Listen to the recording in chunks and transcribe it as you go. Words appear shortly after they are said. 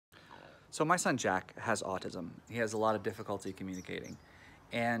So my son Jack has autism. He has a lot of difficulty communicating.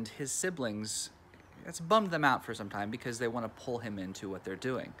 And his siblings, it's bummed them out for some time because they want to pull him into what they're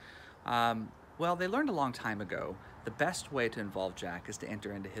doing. Well, they learned a long time ago the best way to involve Jack is to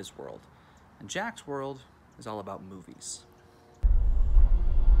enter into his world. And Jack's world is all about movies.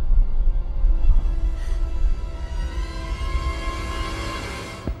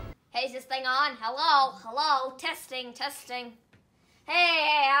 Hey, is this thing on? Hello? Hello? Testing, testing.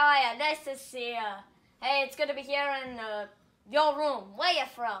 Hey, how are you? Nice to see you. Hey, it's good to be here in your room. Where you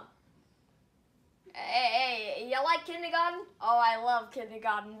from? Hey, you like kindergarten? Oh, I love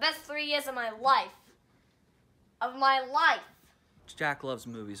kindergarten. Best 3 years of my life. Jack loves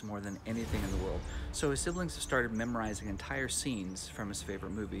movies more than anything in the world, so his siblings have started memorizing entire scenes from his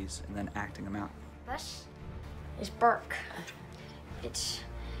favorite movies and then acting them out. This is Burke. It's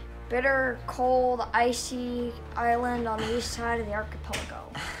bitter, cold, icy island on the east side of the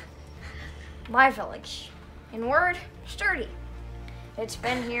archipelago. My village. In word, sturdy. It's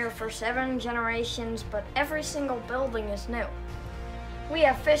been here for 7 generations, but every single building is new. We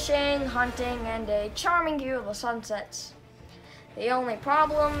have fishing, hunting, and a charming view of the sunsets. The only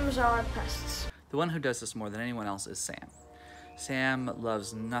problems are pests. The one who does this more than anyone else is Sam. Sam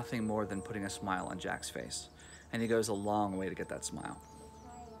loves nothing more than putting a smile on Jack's face, and he goes a long way to get that smile.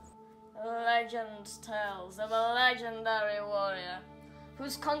 Legends tells of a legendary warrior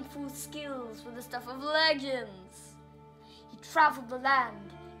whose kung fu skills were the stuff of legends. He traveled the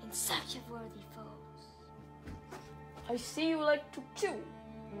land in search of worthy foes. I see you like to chew.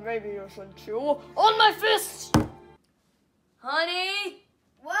 Maybe you should chew on my fist. Honey?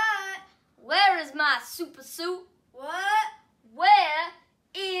 What? Where is my super suit? What? Where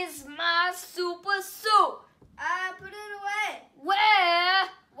is my super suit? I put it away. Where?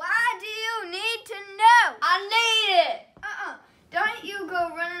 Why do you need to know? I need it. Don't you go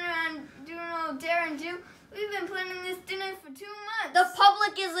running around doing all dare and do. We've been planning this dinner for 2 months. The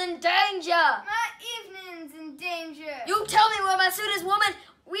public is in danger. My evening's in danger. You tell me where my suit is, woman.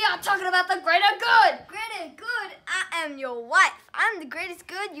 We are talking about the greater good. Greater good? I am your wife. I'm the greatest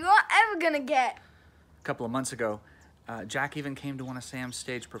good you are ever gonna get. A couple of months ago, Jack even came to one of Sam's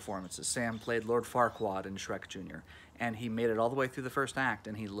stage performances. Sam played Lord Farquaad in Shrek Jr., and he made it all the way through the first act,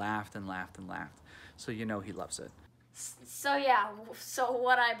 and he laughed and laughed and laughed. So you know he loves it. So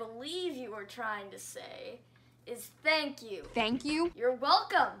what I believe you were trying to say is thank you. Thank you? You're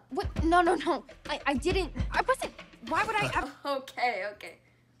welcome. What? No. I didn't. I wasn't. Why would I? Okay.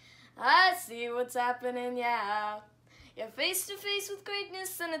 I see what's happening, yeah. You're face to face with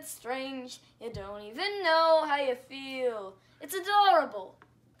greatness and it's strange. You don't even know how you feel. It's adorable.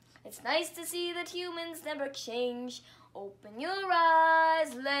 It's nice to see that humans never change. Open your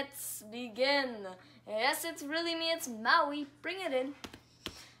eyes, let's begin. Yes, it's really me, it's Maui. Bring it in.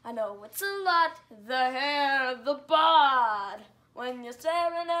 I know it's a lot, the hair, the bod, when you're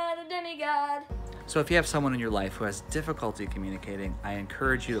staring at a demigod. So if you have someone in your life who has difficulty communicating, I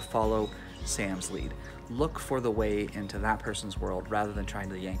encourage you to follow Sam's lead. Look for the way into that person's world rather than trying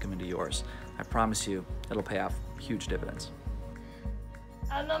to yank them into yours. I promise you, it'll pay off huge dividends.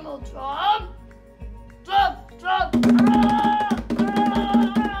 Animal drum, drum.